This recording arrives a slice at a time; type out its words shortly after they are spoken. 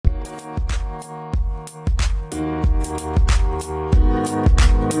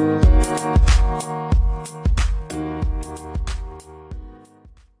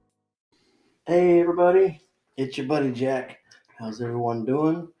everybody. It's your buddy Jack. How's everyone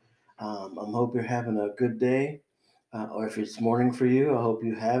doing? I hope you're having a good day. Or if it's morning for you, I hope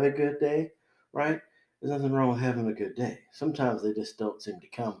you have a good day, right? There's nothing wrong with having a good day. Sometimes they just don't seem to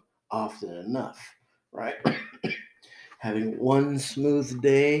come often enough, right? Having one smooth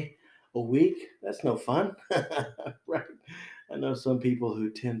day a week, that's no fun, right? I know some people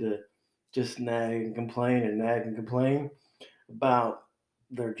who tend to just nag and complain and nag and complain about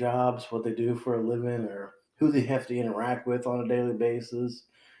their jobs, what they do for a living, or who they have to interact with on a daily basis,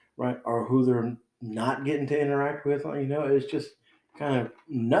 right? Or who they're not getting to interact with. It's just kind of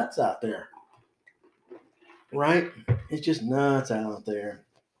nuts out there, right? It's just nuts out there.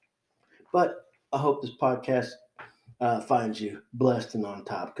 But I hope this podcast finds you blessed and on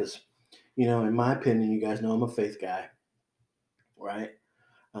top because, in my opinion, you guys know I'm a faith guy, right?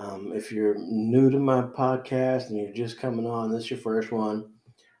 If you're new to my podcast and you're just coming on, this is your first one.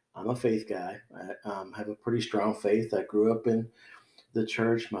 I'm a faith guy. I have a pretty strong faith. I grew up in the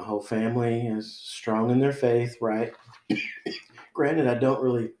church. My whole family is strong in their faith, right? Granted, I don't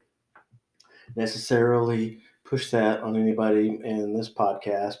really necessarily push that on anybody in this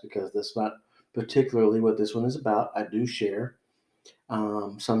podcast because that's not particularly what this one is about. I do share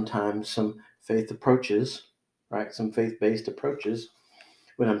sometimes some faith approaches, right? Some faith based approaches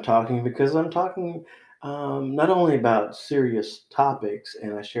when I'm talking because I'm talking not only about serious topics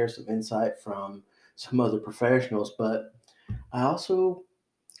and I share some insight from some other professionals, but I also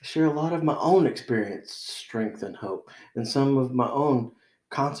share a lot of my own experience, strength, and hope, and some of my own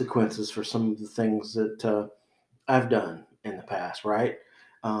consequences for some of the things that I've done in the past, right?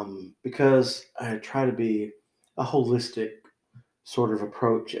 Because I try to be a holistic sort of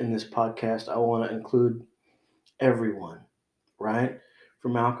approach in this podcast. I want to include everyone, right?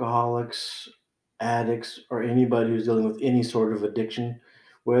 From alcoholics, addicts, or anybody who's dealing with any sort of addiction,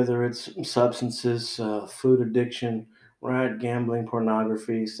 whether it's substances, food addiction, right? Gambling,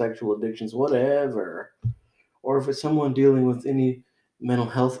 pornography, sexual addictions, whatever. Or if it's someone dealing with any mental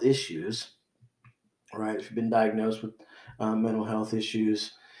health issues, right? If you've been diagnosed with mental health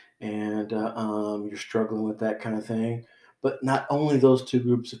issues and you're struggling with that kind of thing. But not only those two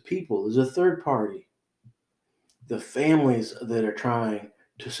groups of people, there's a third party, the families that are trying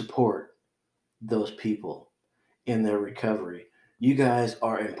to support those people in their recovery. You guys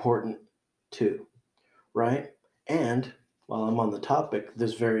are important too, right? And while I'm on the topic,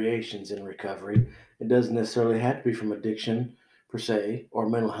 there's variations in recovery. It doesn't necessarily have to be from addiction per se or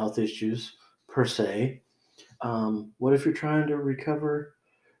mental health issues per se. What if you're trying to recover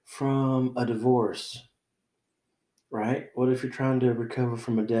from a divorce, right? What if you're trying to recover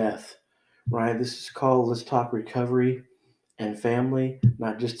from a death, right? This is called Let's Talk Recovery and Family,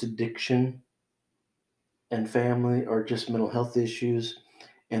 not just addiction and family or just mental health issues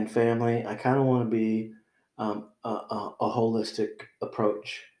and family. I kind of want to be a holistic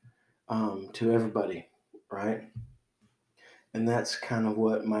approach to everybody, right? And that's kind of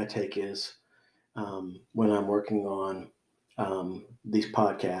what my take is when I'm working on these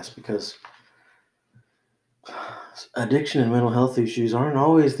podcasts because addiction and mental health issues aren't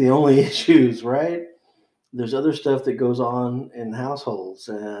always the only issues, right? There's other stuff that goes on in households,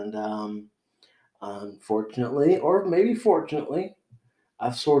 and unfortunately, or maybe fortunately,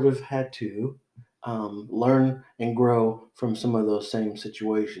 I've sort of had to learn and grow from some of those same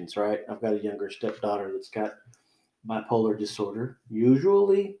situations, right? I've got a younger stepdaughter that's got bipolar disorder,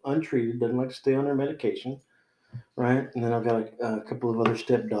 usually untreated, doesn't like to stay on her medication, right? And then I've got a couple of other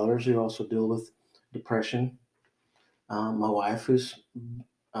stepdaughters who also deal with depression. My wife, who's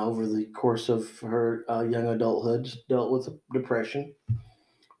over the course of her young adulthood, dealt with depression,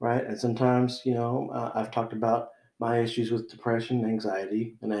 right? And sometimes, I've talked about my issues with depression,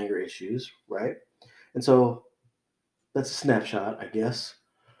 anxiety, and anger issues, right? And so that's a snapshot, I guess,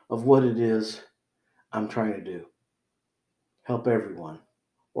 of what it is I'm trying to do. Help everyone,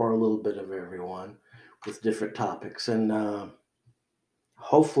 or a little bit of everyone, with different topics. And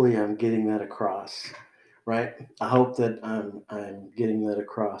hopefully I'm getting that across, right? I hope that I'm getting that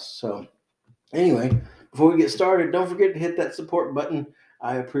across. So anyway, before we get started, don't forget to hit that support button.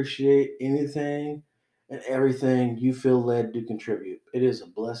 I appreciate anything and everything you feel led to contribute. It is a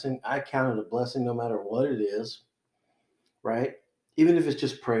blessing. I count it a blessing no matter what it is, right? Even if it's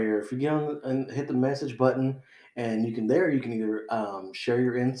just prayer. If you get on and hit the message button and you can either share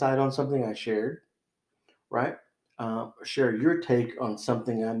your insight on something I shared, right? Or share your take on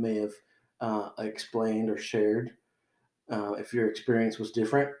something I may have explained or shared. If your experience was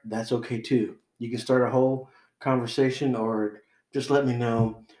different, that's okay too. You can start a whole conversation, or just let me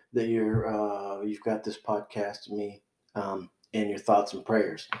know that you've got this podcast to me and your thoughts and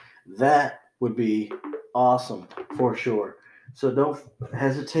prayers. That would be awesome for sure. So don't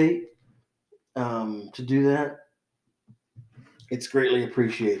hesitate to do that. It's greatly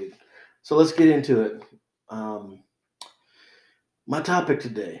appreciated. So let's get into it. Um, my topic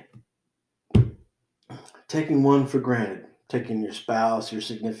today: taking one for granted, taking your spouse, your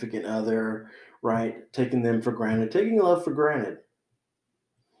significant other, right? Taking them for granted, taking love for granted.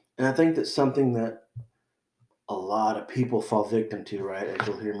 And I think that's something that a lot of people fall victim to, right? As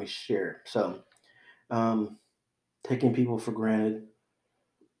you'll hear me share. So, um, taking people for granted,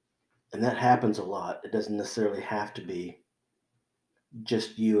 and that happens a lot. It doesn't necessarily have to be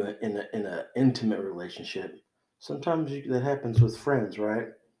just you in a intimate relationship. Sometimes that happens with friends, right?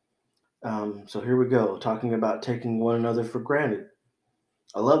 So here we go, talking about taking one another for granted.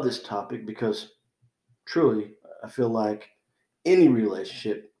 I love this topic because truly, I feel like any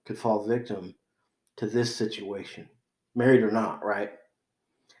relationship could fall victim to this situation, married or not, right?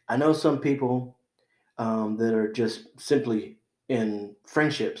 I know some people that are just simply in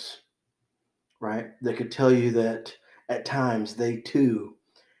friendships, right? That could tell you that at times they too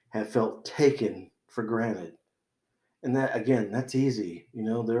have felt taken for granted. And that, again, that's easy.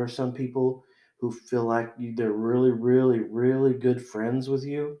 There are some people who feel like they're really, really, really good friends with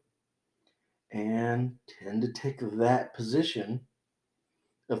you and tend to take that position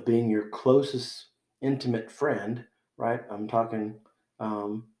of being your closest intimate friend, right? I'm talking,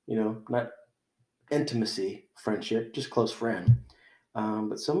 not intimacy, friendship, just close friend.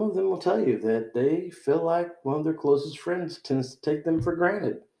 But some of them will tell you that they feel like one of their closest friends tends to take them for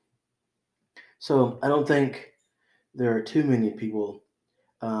granted. So I don't think there are too many people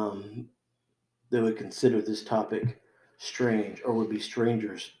um, that would consider this topic strange or would be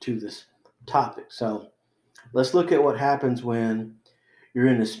strangers to this topic. So let's look at what happens when you're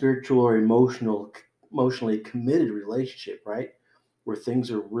in a spiritual or emotionally committed relationship, right? Where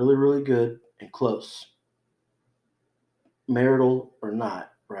things are really, really good and close, marital or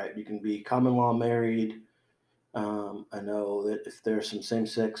not, right? You can be common law married. I know that if there's some same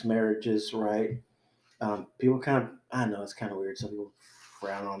sex marriages, right? People kind of, I know it's kind of weird. Some people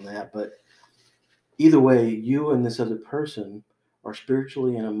frown on that, but either way, you and this other person are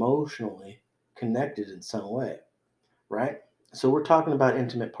spiritually and emotionally connected in some way, right? So we're talking about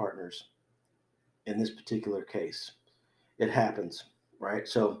intimate partners in this particular case. It happens, right?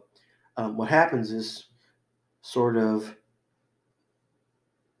 So what happens is sort of,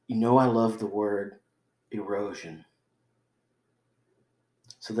 I love the word erosion.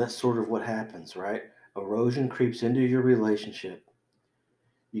 So that's sort of what happens, right? Erosion creeps into your relationship.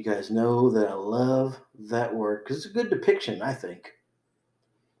 You guys know that I love that word because it's a good depiction, I think,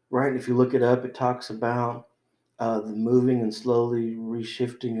 right? If you look it up, it talks about the moving and slowly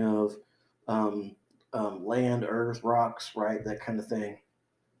reshifting of um, land, earth, rocks, right? That kind of thing.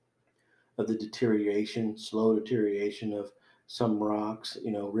 Of the deterioration, slow deterioration of some rocks.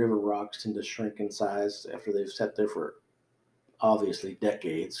 River rocks tend to shrink in size after they've sat there for obviously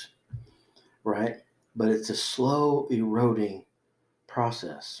decades, right? But it's a slow eroding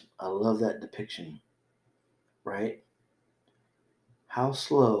process. I love that depiction, right? How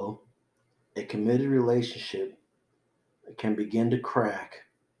slow a committed relationship can begin to crack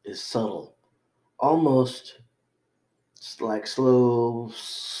is subtle, almost like slow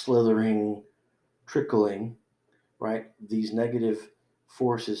slithering, trickling, right? These negative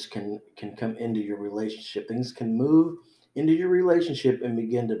forces can come into your relationship. Things can move into your relationship and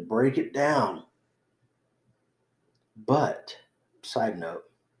begin to break it down. But side note,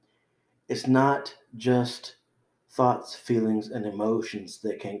 it's not just thoughts, feelings, and emotions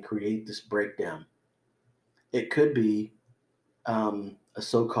that can create this breakdown. It could be a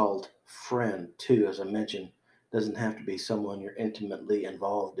so-called friend too, as I mentioned. Doesn't have to be someone you're intimately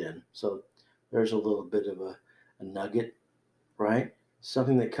involved in. So there's a little bit of a nugget, right?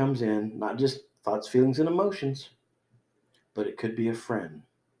 Something that comes in, not just thoughts, feelings, and emotions, but it could be a friend,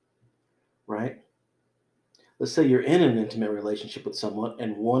 right? Let's say you're in an intimate relationship with someone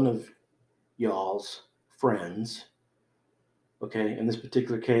and one of y'all's friends, okay, in this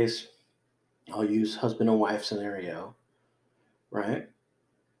particular case, I'll use husband and wife scenario, right?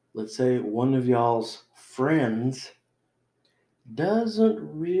 Let's say one of y'all's friends doesn't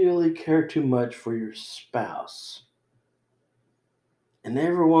really care too much for your spouse. And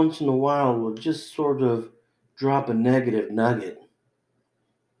every once in a while will just sort of drop a negative nugget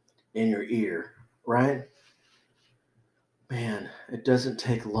in your ear, right? Man, it doesn't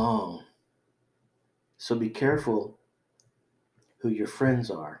take long. So be careful who your friends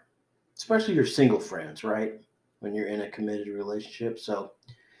are, especially your single friends, right? When you're in a committed relationship. So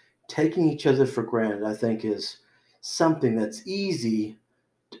taking each other for granted, I think, is something that's easy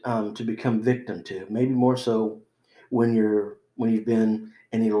to become victim to. Maybe more so when you've been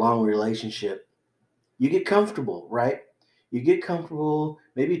in a long relationship. You get comfortable, right? You get comfortable,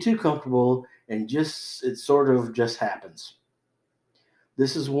 maybe too comfortable, and just it sort of just happens.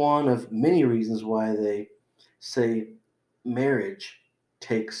 This is one of many reasons why they say marriage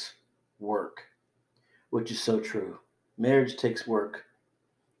takes work, which is so true. Marriage takes work,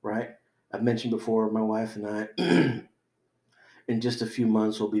 right? I've mentioned before, my wife and I, in just a few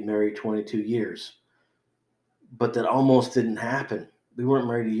months, will be married 22 years. But that almost didn't happen. We weren't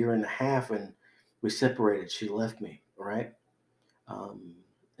married a year and a half and we separated. She left me, right? Um,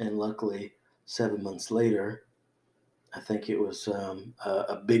 and luckily, 7 months later, I think it was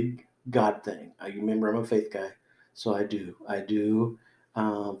a big God thing. I remember I'm a faith guy, so I do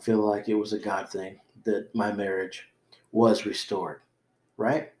feel like it was a God thing that my marriage was restored,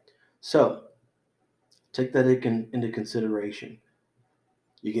 right? So take that into consideration.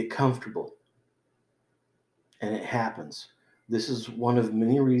 You get comfortable, and it happens. This is one of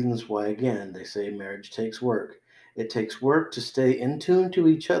many reasons why, again, they say marriage takes work. It takes work to stay in tune to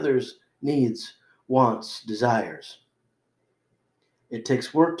each other's needs, wants, desires. It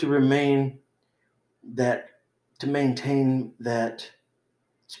takes work that to maintain that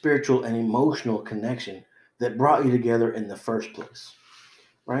spiritual and emotional connection that brought you together in the first place.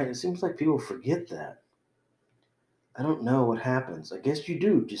 Right? It seems like people forget that. I don't know what happens. I guess you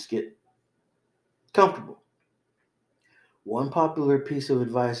do just get comfortable. One popular piece of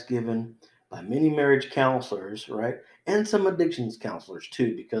advice given by many marriage counselors, right, and some addictions counselors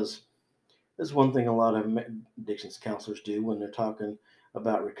too, because there's one thing a lot of addictions counselors do when they're talking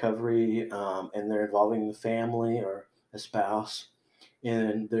about recovery, and they're involving the family or a spouse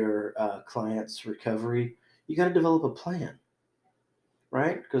in their client's recovery. You got to develop a plan,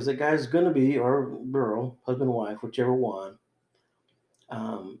 right? Because the guy's going to be, or girl, husband, wife, whichever one,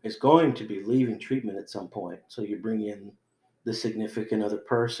 is going to be leaving treatment at some point. So you bring in the significant other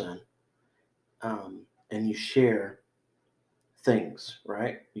person, and you share things,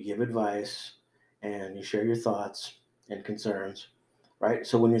 right? You give advice and you share your thoughts and concerns, right?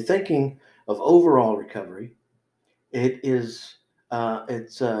 So when you're thinking of overall recovery, it's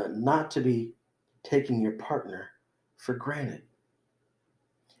not to be taking your partner for granted.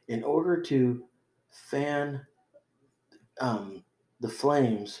 In order to fan the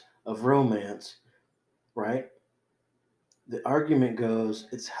flames of romance, right? The argument goes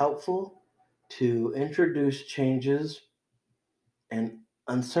it's helpful to introduce changes and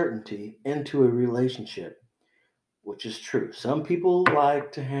uncertainty into a relationship, which is true. Some people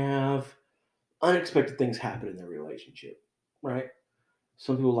like to have unexpected things happen in their relationship, right?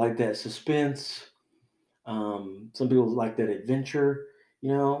 Some people like that suspense. Some people like that adventure.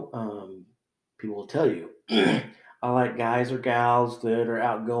 You know, people will tell you, I like guys or gals that are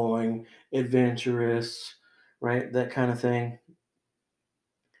outgoing, adventurous, right? That kind of thing.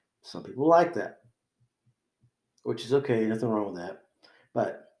 Some people like that, which is okay. Nothing wrong with that.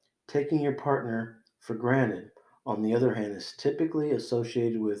 But taking your partner for granted, on the other hand, is typically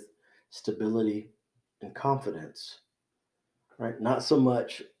associated with stability and confidence, right? Not so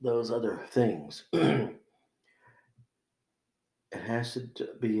much those other things. It has to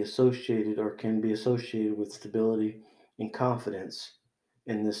be associated or can be associated with stability and confidence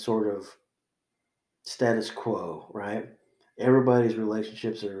in this sort of status quo, right? Everybody's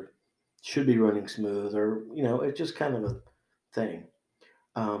relationships are should be running smooth, or it's just kind of a thing.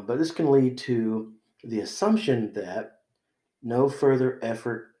 But this can lead to the assumption that no further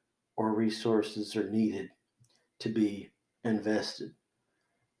effort or resources are needed to be invested.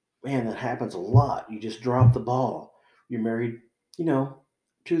 Man, that happens a lot. You just drop the ball. You're married, you know,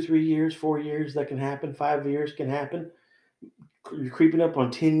 2, 3 years, 4 years, that can happen. 5 years can happen. You're creeping up on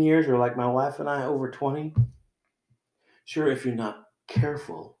 10 years, or like my wife and I, over 20. Sure, if you're not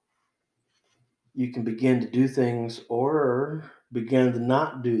careful, you can begin to do things or begin to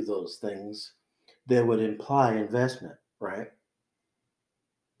not do those things that would imply investment, right?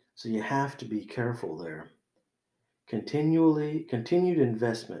 So you have to be careful there. Continued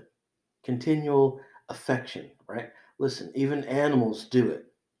investment, continual affection, right? Listen, even animals do it.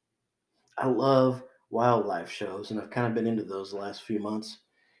 I love wildlife shows, and I've kind of been into those the last few months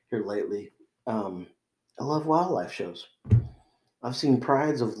here lately. Um, I love wildlife shows. I've seen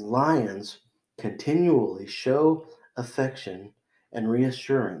prides of lions continually show affection and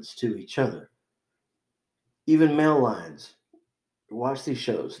reassurance to each other. Even male lions, watch these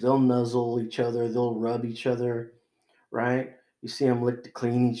shows. They'll nuzzle each other, they'll rub each other, right? You see them lick to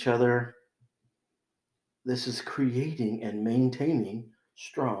clean each other. This is creating and maintaining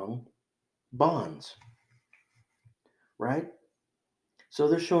strong bonds, right? So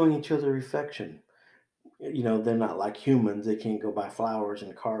they're showing each other affection. They're not like humans. They can't go buy flowers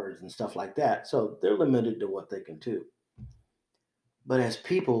and cards and stuff like that. So they're limited to what they can do. But as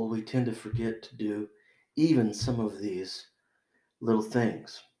people, we tend to forget to do even some of these little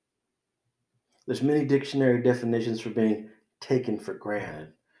things. There's many dictionary definitions for being taken for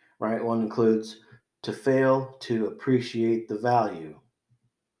granted, right? One includes to fail to appreciate the value,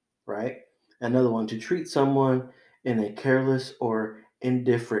 right? Another one, to treat someone in a careless or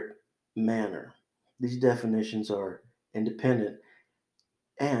indifferent manner. These definitions are independent,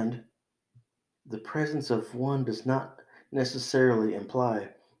 and the presence of one does not necessarily imply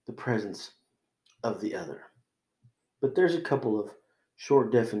the presence of the other. But there's a couple of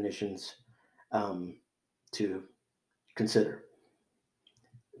short definitions um, to consider.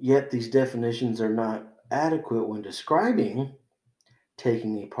 Yet these definitions are not adequate when describing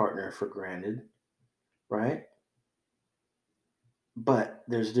taking a partner for granted, right? But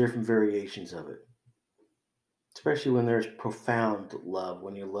there's different variations of it, especially when there's profound love,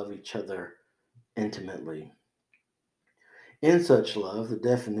 when you love each other intimately. In such love, the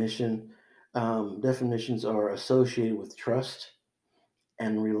definitions are associated with trust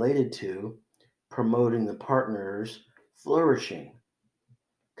and related to promoting the partner's flourishing,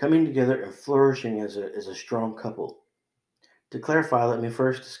 coming together and flourishing as a strong couple. To clarify, let me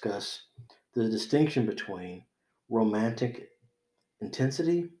first discuss the distinction between romantic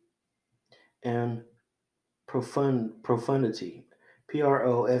intensity and profundity. Profundity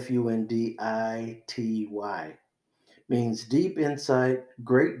means deep insight,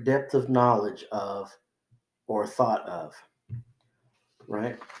 great depth of knowledge of or thought of,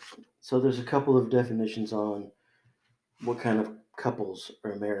 right? So there's a couple of definitions on what kind of couples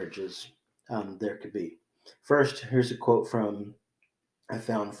or marriages there could be. First, here's a quote from I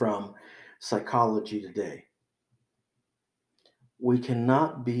found from Psychology Today. We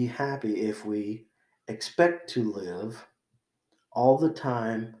cannot be happy if we expect to live all the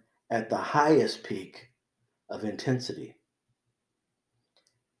time at the highest peak of intensity.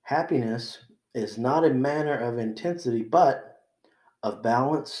 Happiness is not a manner of intensity, but of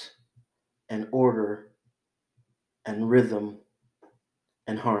balance and order and rhythm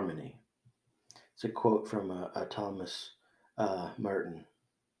and harmony. It's a quote from Thomas Merton.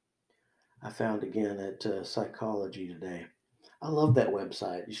 I found again at Psychology Today. I love that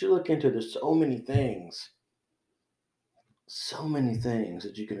website. You should look into it. There's so many things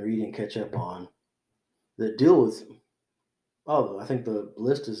that you can read and catch up on that deal with. Oh, I think the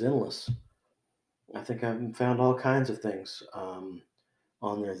list is endless. I think I've found all kinds of things on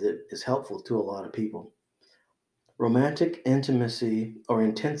there that is helpful to a lot of people. Romantic intimacy or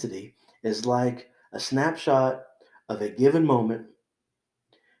intensity is like a snapshot of a given moment,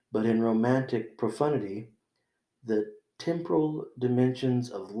 but in romantic profundity, the temporal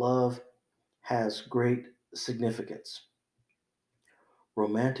dimensions of love has great significance.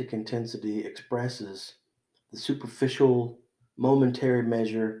 Romantic intensity expresses the superficial, momentary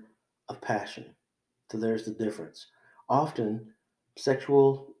measure of passion. So there's the difference. Often,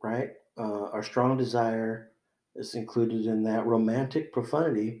 sexual, right, or strong desire is included in that. Romantic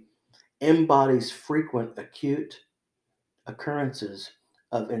profundity embodies frequent, acute occurrences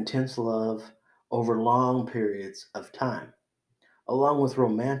of intense love over long periods of time, along with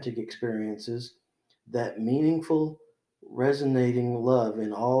romantic experiences that meaningful, resonating love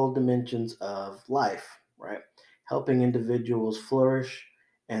in all dimensions of life, right? Helping individuals flourish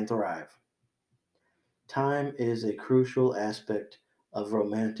and thrive. Time is a crucial aspect of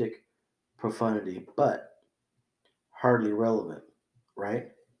romantic profundity, but hardly relevant,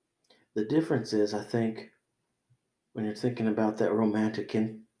 right? The difference is, I think, when you're thinking about that romantic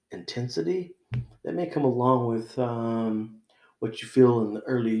intensity, that may come along with what you feel in the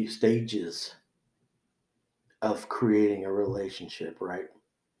early stages of creating a relationship, right?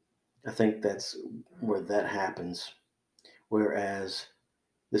 I think that's where that happens. Whereas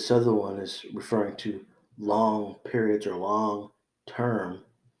this other one is referring to long periods or long term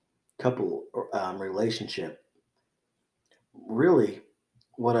couple relationship. Really,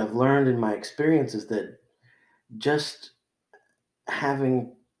 what I've learned in my experience is that just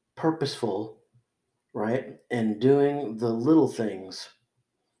having purposeful, right, and doing the little things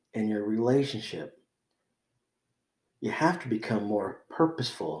in your relationship, you have to become more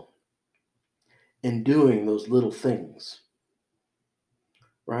purposeful in doing those little things,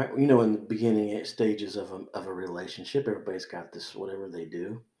 right? In the beginning stages of a relationship, everybody's got this, whatever they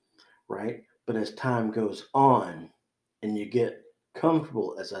do, right? But as time goes on and you get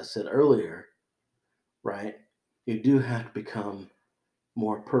comfortable, as I said earlier, right, you do have to become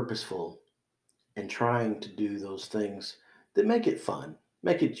more purposeful in trying to do those things that make it fun,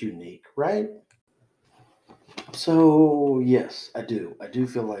 Make it unique, right? So, yes, I do. I do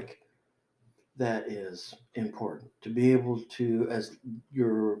feel like that is important to be able to, as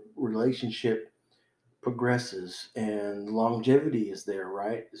your relationship progresses and longevity is there,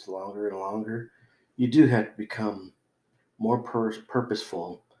 right? It's longer and longer. You do have to become more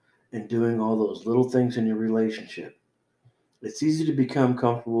purposeful in doing all those little things in your relationship. It's easy to become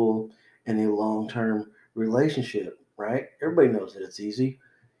comfortable in a long term relationship, right? Everybody knows that it's easy.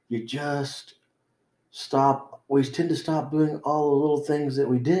 You just we tend to stop doing all the little things that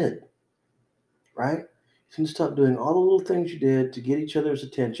we did, right? You tend to stop doing all the little things you did to get each other's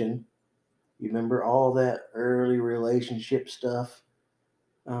attention. You remember all that early relationship stuff,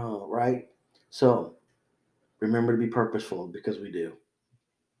 right? So remember to be purposeful because we do,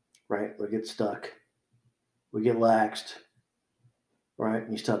 right? We get stuck, we get laxed, right?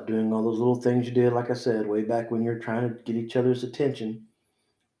 And you stop doing all those little things you did, like I said, way back when you're trying to get each other's attention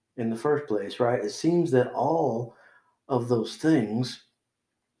in the first place, right? It seems that all of those things,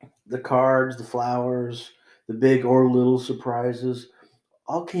 the cards, the flowers, the big or little surprises,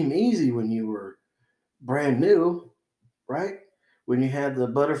 all came easy when you were brand new, right? When you had the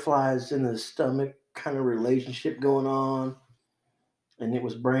butterflies in the stomach kind of relationship going on and it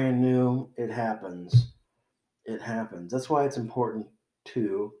was brand new, it happens. It happens. That's why it's important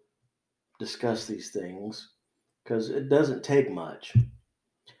to discuss these things because it doesn't take much.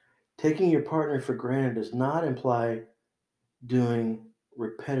 Taking your partner for granted does not imply doing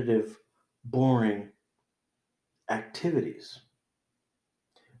repetitive, boring activities.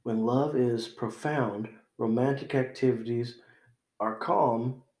 When love is profound, romantic activities are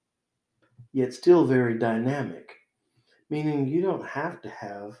calm, yet still very dynamic, meaning you don't have to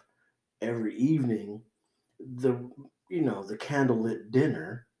have every evening the the candlelit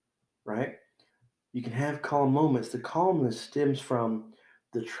dinner, right? You can have calm moments. The calmness stems from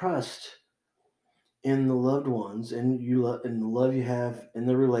the trust in the loved ones and and the love you have in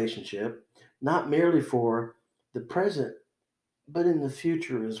the relationship, not merely for the present, but in the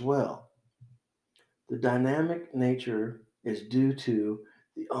future as well. The dynamic nature is due to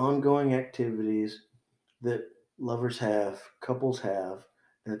the ongoing activities that lovers have, couples have,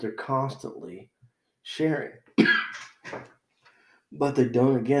 and that they're constantly sharing. But they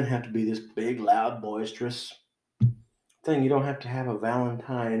don't, again, have to be this big, loud, boisterous thing. You don't have to have a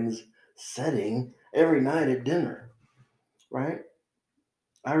Valentine's setting every night at dinner, right?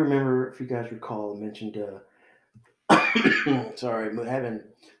 I remember, if you guys recall, I mentioned, sorry, having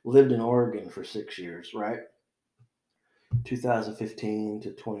lived in Oregon for 6 years, right? 2015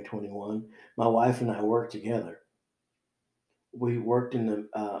 to 2021. My wife and I worked together. We've worked in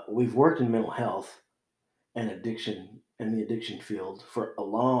mental health and addiction in the addiction field for a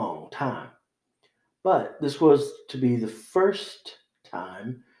long time. But this was to be the first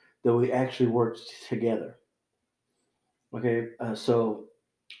time that we actually worked together. Okay, so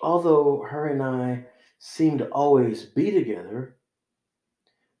although her and I seemed to always be together,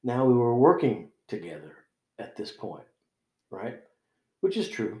 now we were working together at this point, right? Which is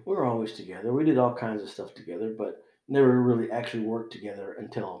true. We were always together. We did all kinds of stuff together, but never really actually worked together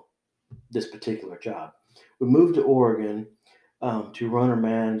until this particular job. We moved to Oregon to run or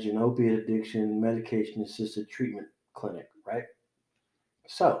manage an opiate addiction medication assisted treatment clinic, right?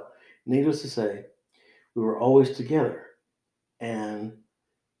 So, needless to say, we were always together and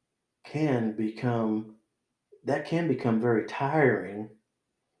can become can become very tiring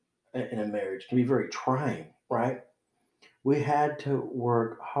in a marriage, can be very trying, right? We had to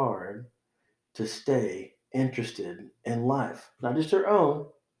work hard to stay interested in life, not just our own,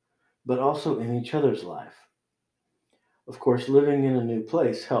 but also in each other's life. Of course, living in a new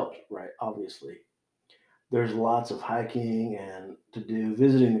place helped, right? Obviously. There's lots of hiking and to do.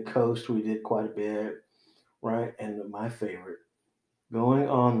 Visiting the coast, we did quite a bit, right? And my favorite, going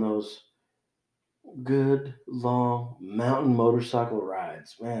on those good, long mountain motorcycle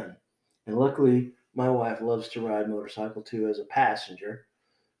rides, man. And luckily, my wife loves to ride motorcycle too as a passenger.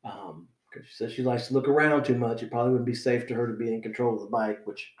 Because she says she likes to look around too much. It probably wouldn't be safe to her to be in control of the bike,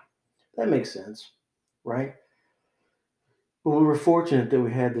 which that makes sense, right? But we were fortunate that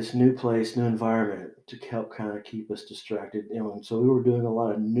we had this new place, new environment to help kind of keep us distracted. And so we were doing a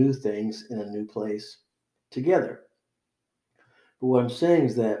lot of new things in a new place together. But what I'm saying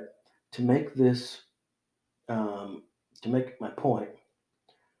is that to make this, to make my point,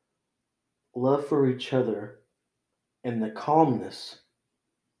 love for each other and the calmness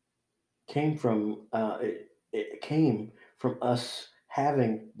it came from us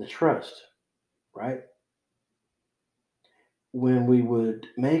having the trust, right? When we would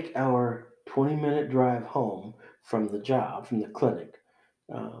make our 20-minute drive home from the job, from the clinic,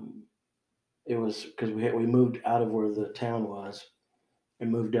 It was because we moved out of where the town was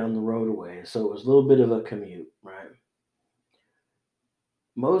and moved down the road away, so it was a little bit of a commute, right?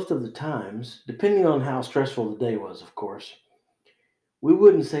 Most of the times, depending on how stressful the day was, of course, we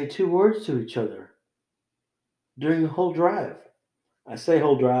wouldn't say two words to each other during the whole drive. I say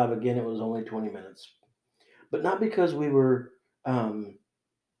whole drive again; it was only 20 minutes, but not because we were um,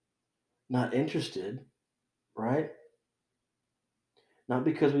 not interested, right? Not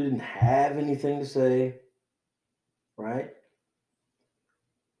because we didn't have anything to say, right?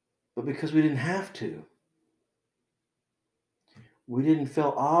 But because we didn't have to. We didn't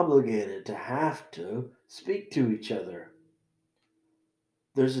feel obligated to have to speak to each other.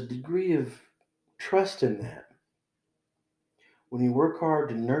 There's a degree of trust in that. When you work hard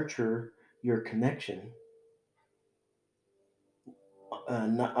to nurture your connection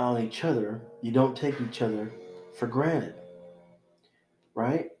not on each other, you don't take each other for granted,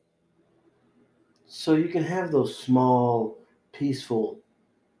 right? So you can have those small, peaceful,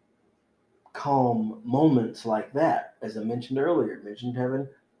 calm moments like that. As I mentioned earlier, I mentioned having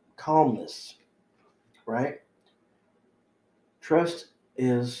calmness, right? Trust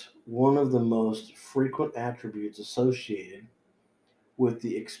is one of the most frequent attributes associated with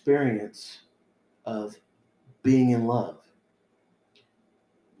the experience of being in love.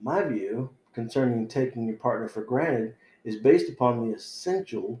 My view concerning taking your partner for granted is based upon the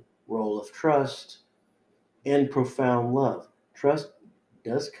essential role of trust in profound love. Trust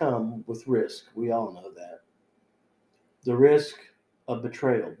does come with risk. We all know that. The risk of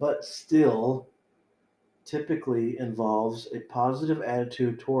betrayal, but still typically involves a positive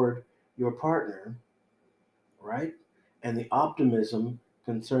attitude toward your partner, right? And the optimism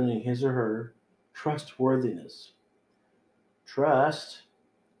concerning his or her trustworthiness. Trust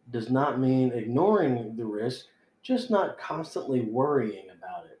does not mean ignoring the risk, just not constantly worrying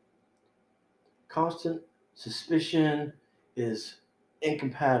about it. Constant suspicion is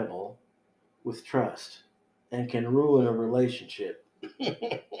incompatible with trust and can ruin a relationship.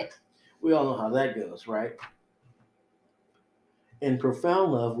 We all know how that goes, right? In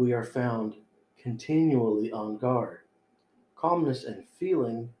profound love, we are found continually on guard. Calmness and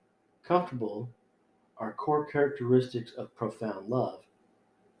feeling comfortable are core characteristics of profound love.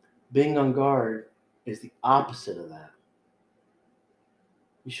 Being on guard is the opposite of that.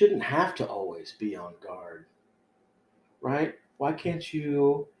 You shouldn't have to always be on guard, right? Why can't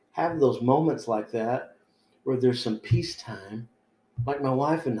you have those moments like that where there's some peacetime, like my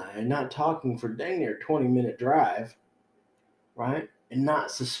wife and I, not talking for dang near 20-minute drive, right? And not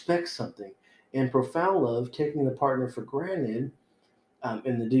suspect something. In profound love, taking the partner for granted,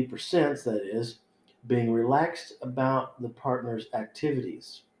 in the deeper sense, that is, being relaxed about the partner's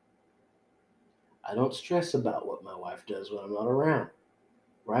activities. I don't stress about what my wife does when I'm not around,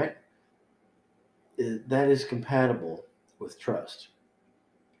 right? That is compatible with trust.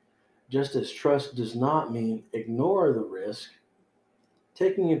 Just as trust does not mean ignore the risk,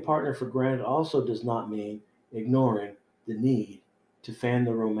 taking a partner for granted also does not mean ignoring the need to fan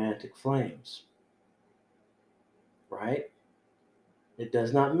the romantic flames, right? It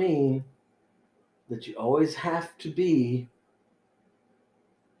does not mean that you always have to be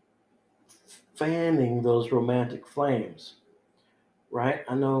fanning those romantic flames, right?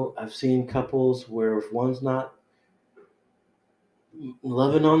 I know I've seen couples where if one's not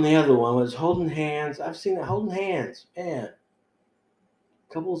loving on the other one, was holding hands. I've seen it holding hands. Man,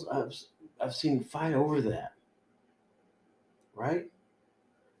 couples I've seen fight over that, right?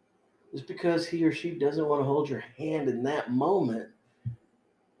 Just because he or she doesn't want to hold your hand in that moment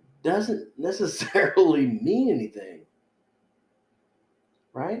doesn't necessarily mean anything,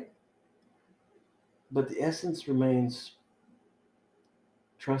 right? But the essence remains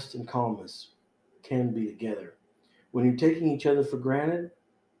trust and calmness can be together. When you're taking each other for granted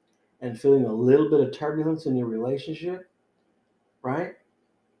and feeling a little bit of turbulence in your relationship, right?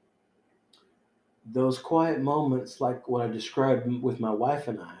 Those quiet moments, like what I described with my wife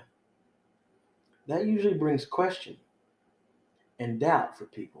and I, that usually brings question and doubt for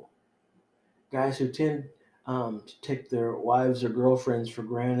people. Guys who tend to take their wives or girlfriends for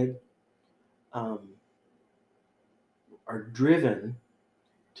granted um, are driven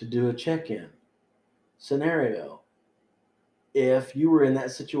to do a check in scenario. If you were in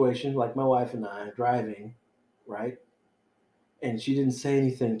that situation, like my wife and I driving, right, and she didn't say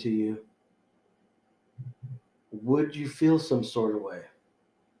anything to you, would you feel some sort of way?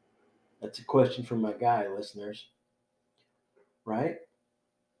 That's a question for my guy listeners, right?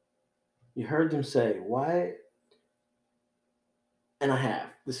 You heard them say, why? And I have.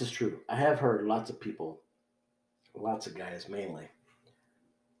 This is true. I have heard lots of people, lots of guys mainly,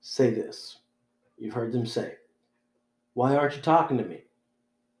 say this. You've heard them say, "Why aren't you talking to me?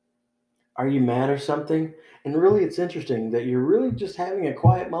 Are you mad or something?" And really, it's interesting that you're really just having a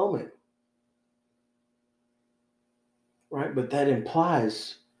quiet moment, right? But that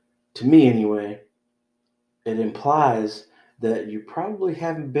implies, to me anyway, it implies that you probably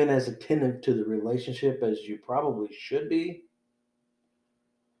haven't been as attentive to the relationship as you probably should be.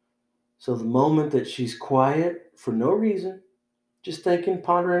 So the moment that she's quiet for no reason, just thinking,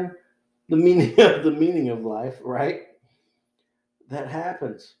 pondering the meaning of life, right? That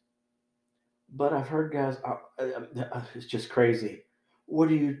happens. But I've heard guys, it's just crazy. What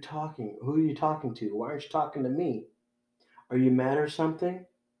are you talking? Who are you talking to? Why aren't you talking to me? Are you mad or something?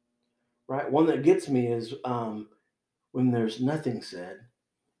 Right? One that gets me is when there's nothing said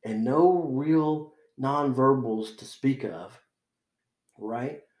and no real nonverbals to speak of,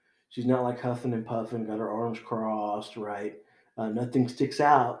 right? She's not like huffing and puffing, got her arms crossed, right? Nothing sticks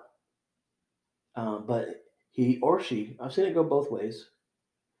out, but he or she, I've seen it go both ways,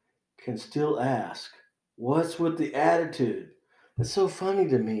 can still ask, "What's with the attitude?" It's so funny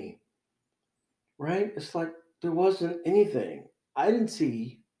to me, right? It's like there wasn't anything. I didn't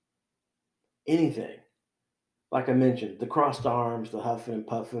see anything. Like I mentioned, the crossed arms, the huffing and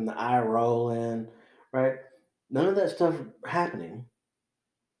puffing, the eye rolling, right? None of that stuff happening.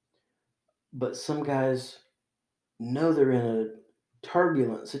 But some guys know they're in a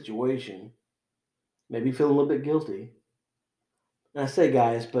turbulent situation, maybe feel a little bit guilty. And I say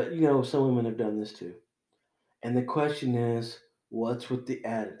guys, but some women have done this too. And the question is, what's with the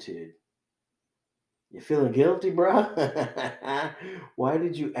attitude? You feeling guilty, bro? Why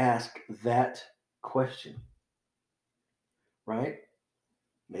did you ask that question? Right?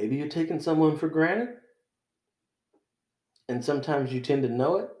 Maybe you're taking someone for granted, and sometimes you tend to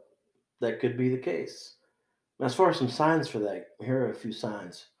know it. That could be the case. Now, as far as some signs for that, here are a few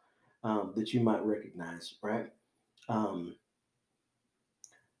signs that you might recognize, right? Um,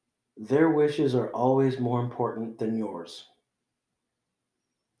 their wishes are always more important than yours.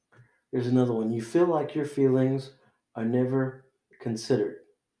 Here's another one. You feel like your feelings are never considered.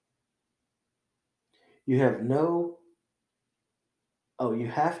 You have no, oh, you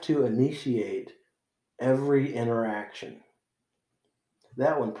have to initiate every interaction.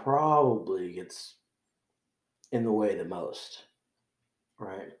 That one probably gets in the way the most,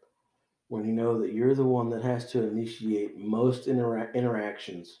 right? When you know that you're the one that has to initiate most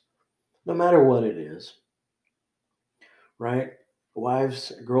interactions, no matter what it is, right?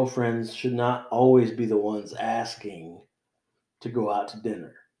 Wives, girlfriends should not always be the ones asking to go out to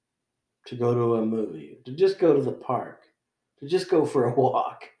dinner, to go to a movie, to just go to the park, to just go for a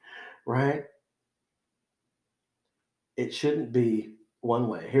walk, right? It shouldn't be one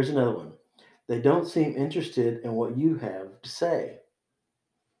way. Here's another one. They don't seem interested in what you have to say,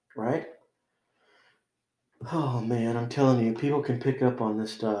 right? Oh man, I'm telling you, people can pick up on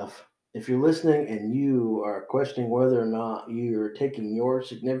this stuff. If you're listening and you are questioning whether or not you're taking your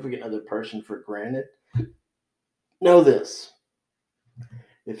significant other person for granted, know this.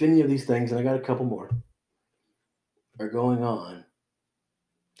 If any of these things, and I got a couple more, are going on,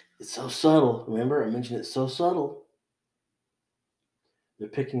 it's so subtle. Remember, I mentioned it's so subtle. They're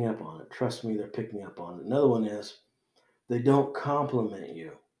picking up on it. Trust me, they're picking up on it. Another one is they don't compliment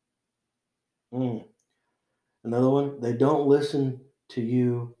you. Mm. Another one, they don't listen to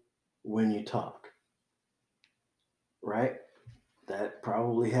you when you talk, right? That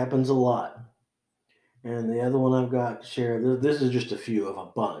probably happens a lot. And the other one I've got to share, this is just a few of a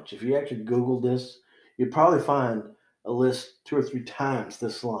bunch. If you actually Google this, you'd probably find a list 2 or 3 times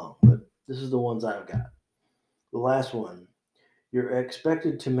this long, but this is the ones I've got. The last one, you're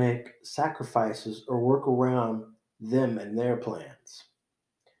expected to make sacrifices or work around them and their plans,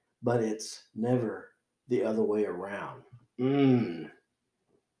 but it's never the other way around. Mm,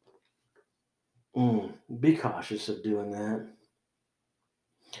 be cautious of doing that.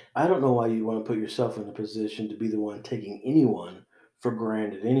 I don't know why you want to put yourself in a position to be the one taking anyone for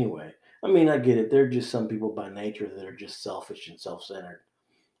granted anyway. I mean, I get it. There are just some people by nature that are just selfish and self centered,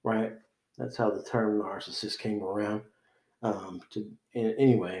 right? That's how the term narcissist came around.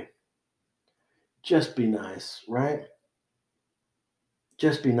 Anyway, just be nice, right?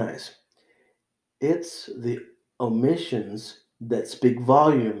 Just be nice. It's the omissions that speak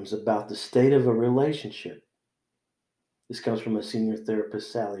volumes about the state of a relationship. This comes from a senior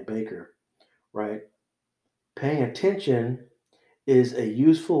therapist, Sally Baker, right? Paying attention is a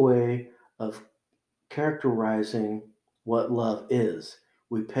useful way of characterizing what love is.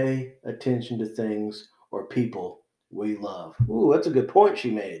 We pay attention to things or people we love. Ooh, that's a good point she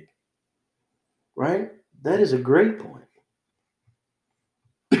made, right? That is a great point.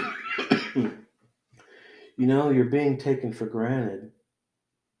 You're being taken for granted,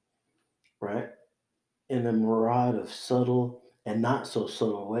 right? In a myriad of subtle and not so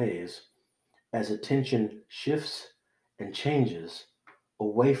subtle ways as attention shifts and changes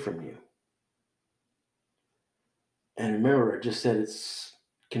away from you. And remember, I just said it's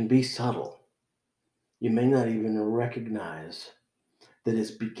can be subtle. You may not even recognize that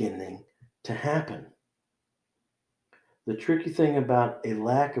it's beginning to happen. The tricky thing about a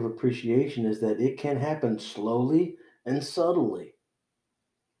lack of appreciation is that it can happen slowly and subtly.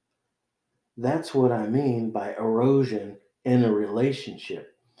 That's what I mean by erosion in a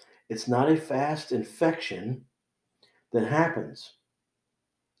relationship. It's not a fast infection that happens.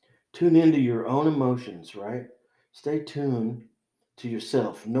 Tune into your own emotions, right? Stay tuned to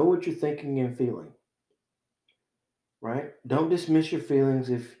yourself. Know what you're thinking and feeling, right? Don't dismiss your feelings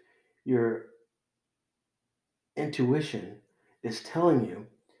if your intuition is telling you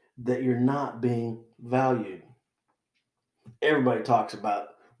that you're not being valued. Everybody talks about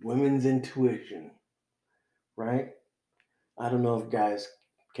women's intuition, right? I don't know if guys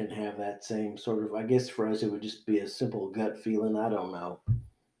can have that same sort of, I guess for us it would just be a simple gut feeling. I don't know.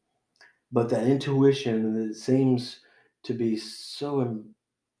 But that intuition it seems to be so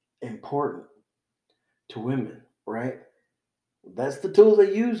important to women, right? That's the tool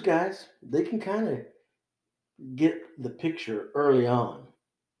they use, guys. They can kind of get the picture early on,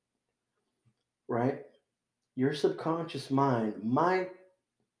 right? Your subconscious mind might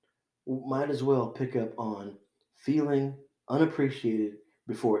as well pick up on feeling unappreciated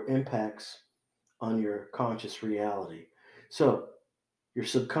before it impacts on your conscious reality. So, your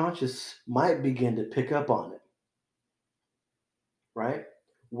subconscious might begin to pick up on it, right?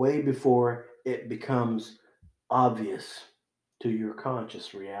 Way before it becomes obvious to your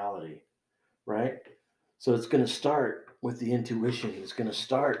conscious reality, right? So it's going to start with the intuition. It's going to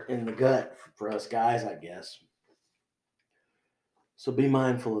start in the gut for us guys, I guess. So be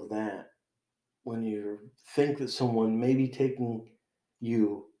mindful of that when you think that someone may be taking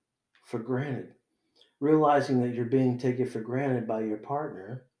you for granted. Realizing that you're being taken for granted by your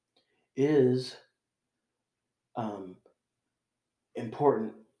partner is um,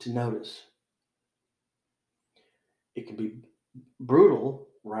 important to notice. It can be brutal,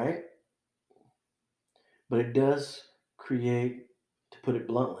 right? But it does create, to put it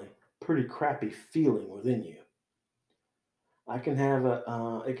bluntly, pretty crappy feeling within you. I can have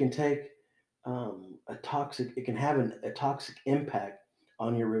it can take it can have a toxic impact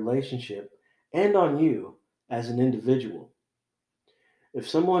on your relationship and on you as an individual. If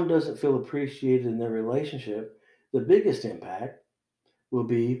someone doesn't feel appreciated in their relationship, the biggest impact will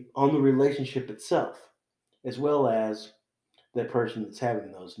be on the relationship itself, as well as that person that's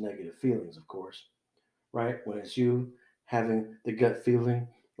having those negative feelings, of course, right? When it's you having the gut feeling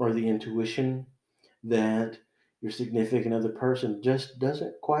or the intuition that your significant other person just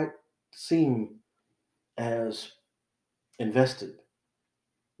doesn't quite seem as invested,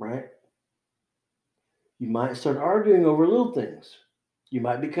 right? You might start arguing over little things. You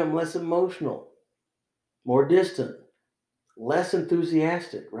might become less emotional, more distant, less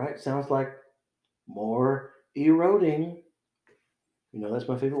enthusiastic, right? Sounds like more eroding. That's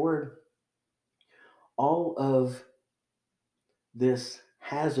my favorite word. All of this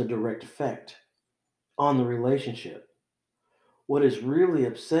has a direct effect on the relationship. What is really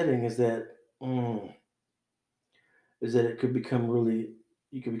upsetting mm, is that you could become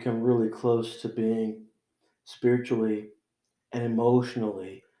really close to being spiritually and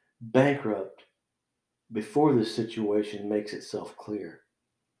emotionally bankrupt before this situation makes itself clear.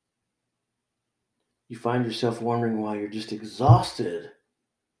 You find yourself wondering why you're just exhausted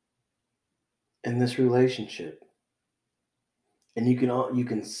in this relationship. And you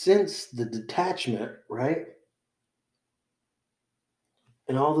can sense the detachment, right?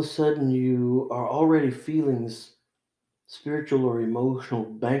 And all of a sudden you are already feeling this spiritual or emotional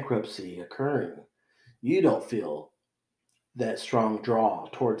bankruptcy occurring. You don't feel that strong draw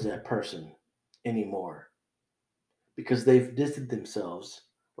towards that person anymore because they've distanced themselves,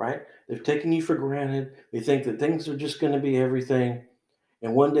 right? They've taken you for granted. They think that things are just going to be everything.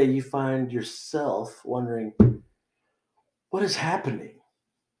 And one day you find yourself wondering, what is happening,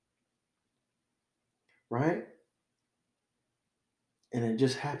 right? And it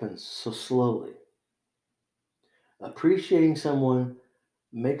just happens so slowly. Appreciating someone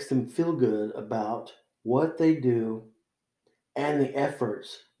makes them feel good about what they do and the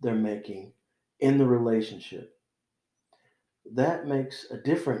efforts they're making in the relationship. That makes a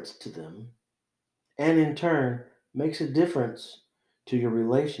difference to them, and in turn, makes a difference to your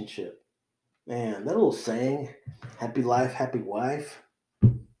relationship. Man, that little saying, happy life, happy wife,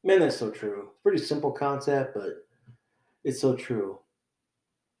 Man, that's so true. Pretty simple concept, but it's so true.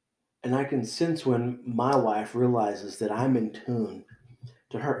 And I can sense when my wife realizes that I'm in tune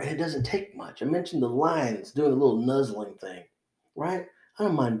to her, and it doesn't take much. I mentioned the lines, doing a little nuzzling thing, right? I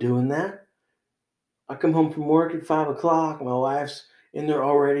don't mind doing that. I come home from work at 5 o'clock. My wife's in there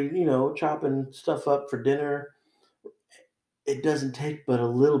already, chopping stuff up for dinner. It doesn't take but a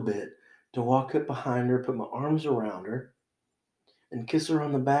little bit to walk up behind her, put my arms around her, and kiss her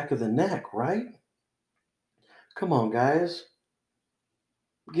on the back of the neck, right? Come on, guys.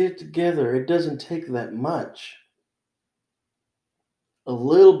 Get it together. It doesn't take that much. A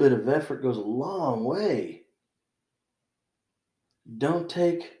little bit of effort goes a long way. Don't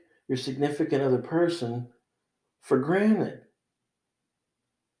take your significant other person for granted.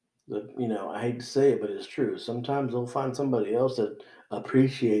 I hate to say it, but it's true. Sometimes they'll find somebody else that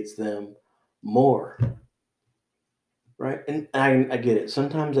appreciates them more, right? And I get it.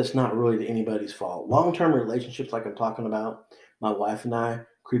 Sometimes that's not really anybody's fault. Long term relationships, like I'm talking about, my wife and I,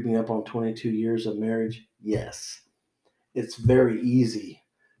 creeping up on 22 years of marriage, yes, it's very easy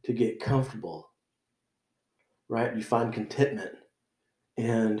to get comfortable, right? You find contentment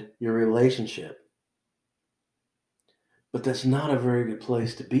in your relationship, but that's not a very good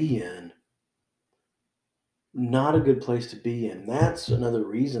place to be in. Not a good place to be in. That's another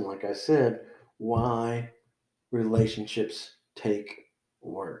reason, like I said, why relationships take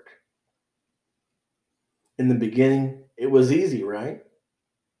work. In the beginning, it was easy, right?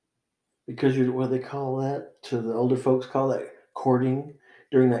 Because you're what they call that, to the older folks call that courting.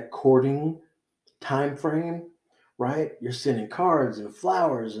 During that courting time frame, right? You're sending cards and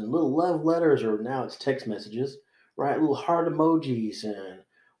flowers and little love letters, or now it's text messages, right? Little heart emojis and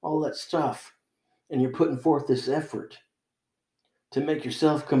all that stuff. And you're putting forth this effort to make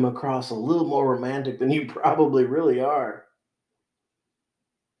yourself come across a little more romantic than you probably really are.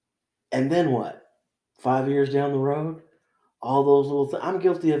 And then what? 5 years down the road, all those little things. I'm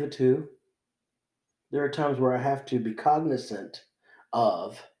guilty of it too. There are times where I have to be cognizant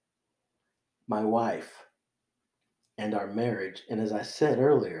of my wife and our marriage. And as I said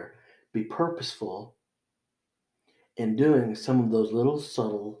earlier, be purposeful in doing some of those little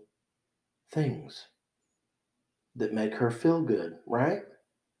subtle things that make her feel good, right?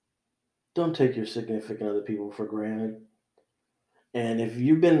 Don't take your significant other people for granted. And if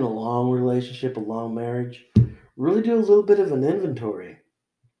you've been in a long relationship, a long marriage, really do a little bit of an inventory,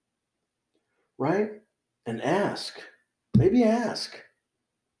 right? And ask. Maybe ask.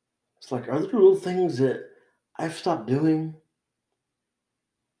 It's like, are there little things that I've stopped doing?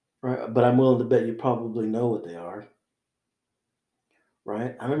 Right. But I'm willing to bet you probably know what they are.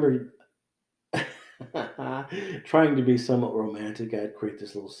 Right. I remember trying to be somewhat romantic. I'd create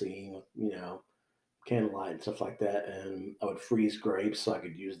this little scene with, candlelight and stuff like that. And I would freeze grapes so I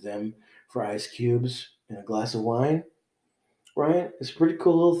could use them for ice cubes in a glass of wine. Right. It's a pretty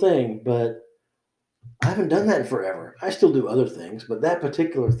cool little thing, but I haven't done that in forever. I still do other things, but that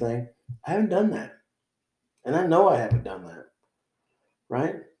particular thing, I haven't done that. And I know I haven't done that.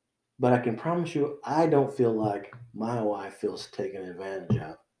 Right. But I can promise you, I don't feel like my wife feels taken advantage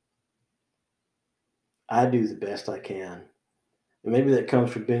of. I do the best I can. And maybe that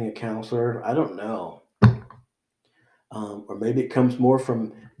comes from being a counselor. I don't know. Or maybe it comes more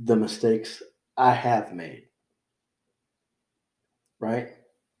from the mistakes I have made, right?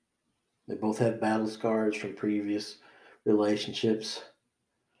 They both have battle scars from previous relationships.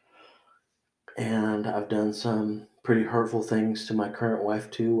 And I've done some pretty hurtful things to my current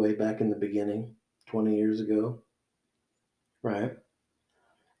wife, too, way back in the beginning, 20 years ago, right?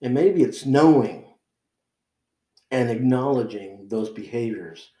 And maybe it's knowing and acknowledging those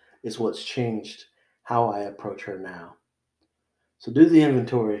behaviors is what's changed how I approach her now. So do the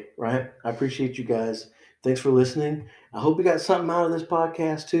inventory, right? I appreciate you guys. Thanks for listening. I hope you got something out of this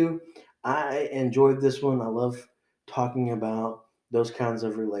podcast too. I enjoyed this one. I love talking about those kinds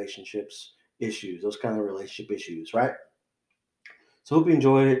of relationships issues, those kind of relationship issues, right? So hope you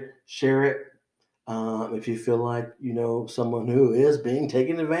enjoyed it. Share it. If you feel like you know someone who is being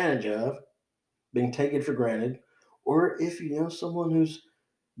taken advantage of, being taken for granted, or if you know someone who's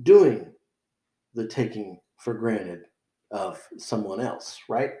doing the taking for granted of someone else,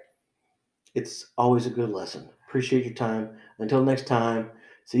 right? It's always a good lesson. Appreciate your time. Until next time,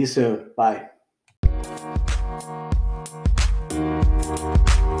 see you soon. Bye.